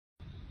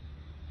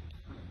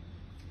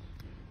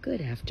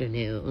Good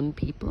afternoon,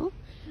 people.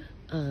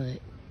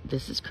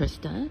 This is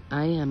Krista.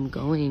 I am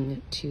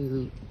going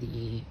to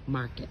the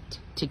market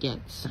to get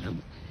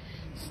some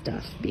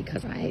stuff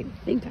because I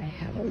think I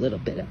have a little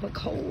bit of a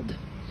cold,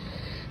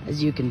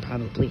 as you can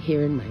probably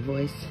hear in my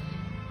voice.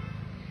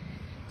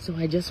 So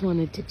I just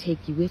wanted to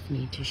take you with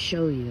me to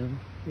show you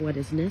what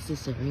is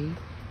necessary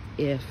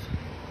if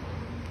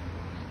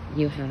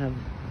you have a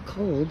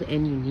cold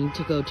and you need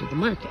to go to the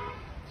market.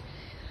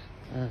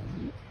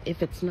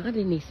 If it's not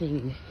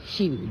anything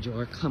huge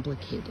or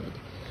complicated,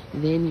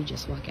 then you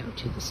just walk out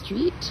to the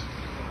street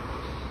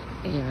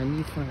and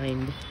you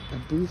find a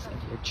booth of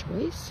your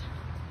choice.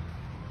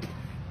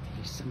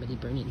 There's somebody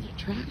burning their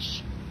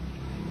trash.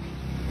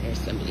 There's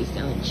somebody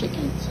selling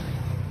chickens.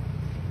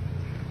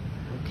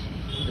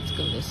 Okay, let's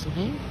go this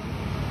way.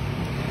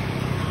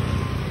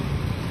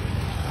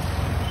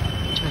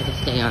 Try to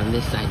stay on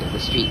this side of the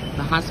street.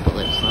 The hospital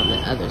is on the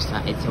other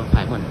side, so if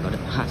I want to go to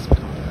the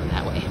hospital, I'll go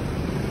that way.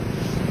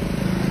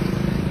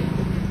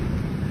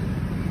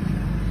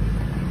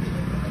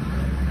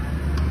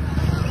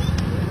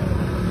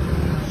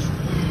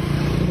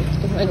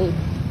 Funny.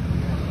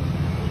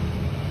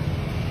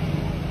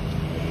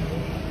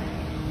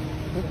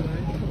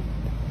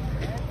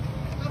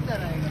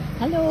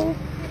 Hello.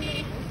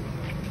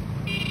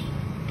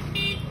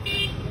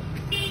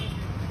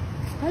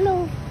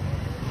 Hello.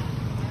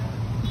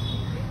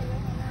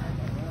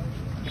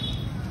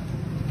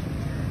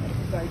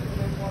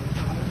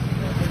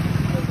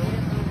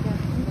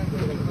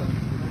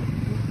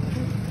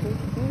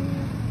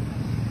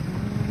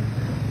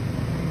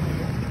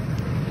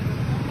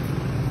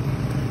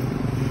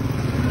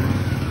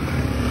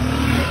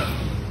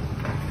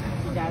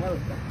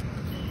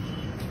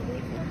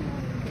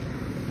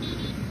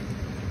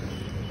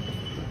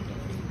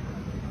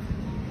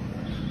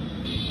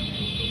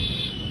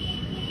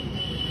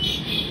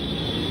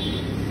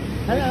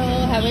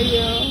 Hello, how are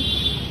you?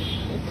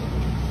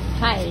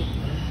 Hi.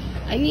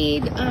 I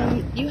need,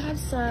 you have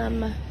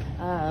some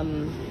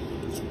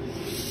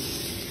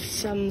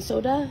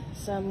soda,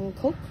 some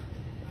Coke,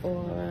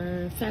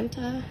 or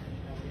Fanta?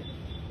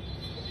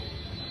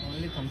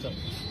 Only thumbs up.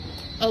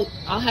 Oh,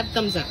 I'll have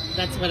thumbs up.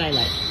 That's what I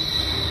like.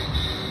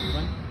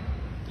 1,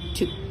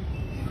 2.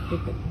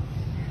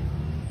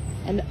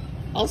 And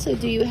also,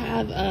 do you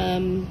have,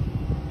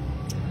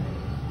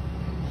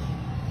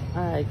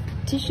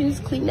 tissues,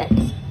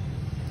 Kleenex?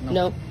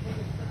 No.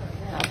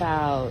 How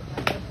about...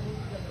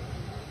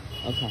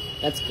 Okay,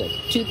 that's good.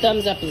 2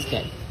 thumbs up is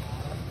good.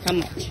 How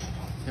much?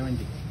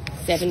 70.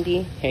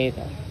 70? Here you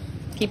go.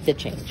 Keep the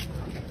change.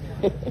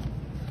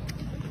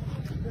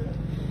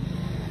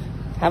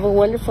 Have a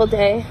wonderful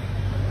day.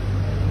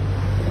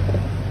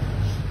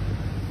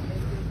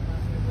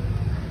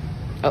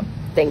 Oh,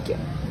 thank you.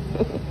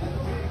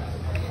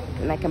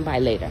 And I can buy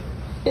later.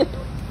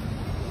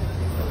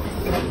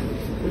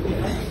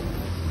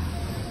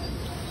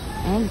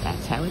 And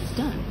that's how it's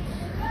done.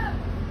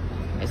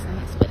 There's the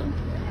hospital.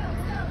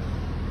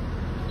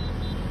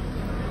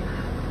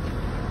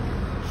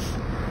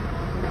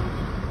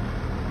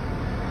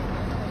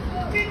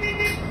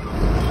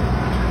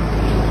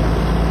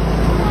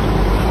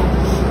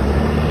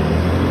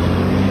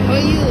 How are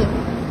you?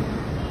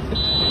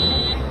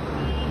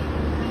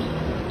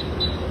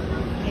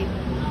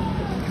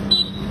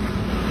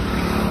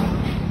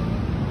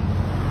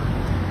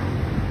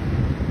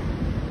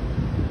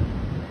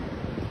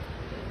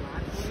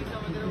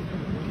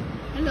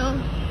 Hello.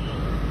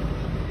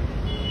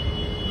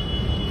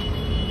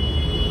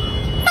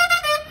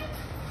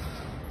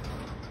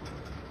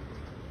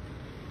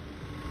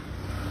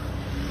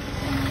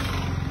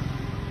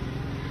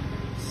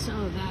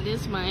 So that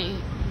is my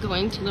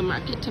going to the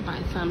market to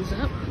buy thumbs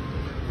up.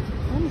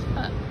 Thumbs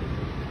up.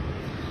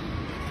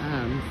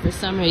 For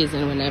some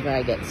reason, whenever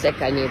I get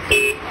sick, I need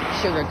some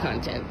sugar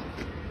content.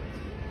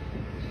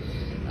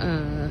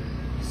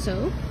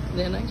 So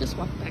then I just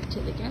walk back to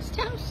the guest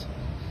house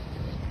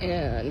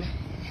and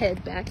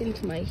head back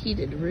into my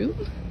heated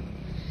room.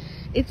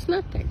 It's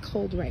not that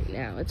cold right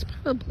now. It's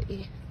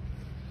probably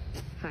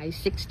high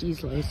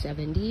 60s, low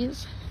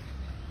 70s.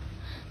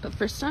 But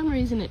for some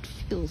reason, it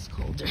feels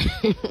colder.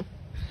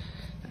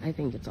 I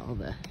think it's all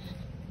the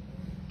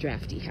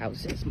drafty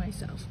houses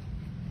myself.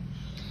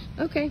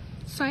 Okay,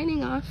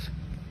 signing off.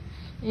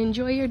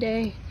 Enjoy your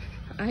day.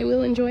 I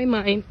will enjoy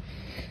mine.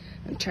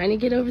 I'm trying to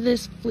get over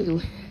this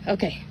flu.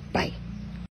 Okay, bye.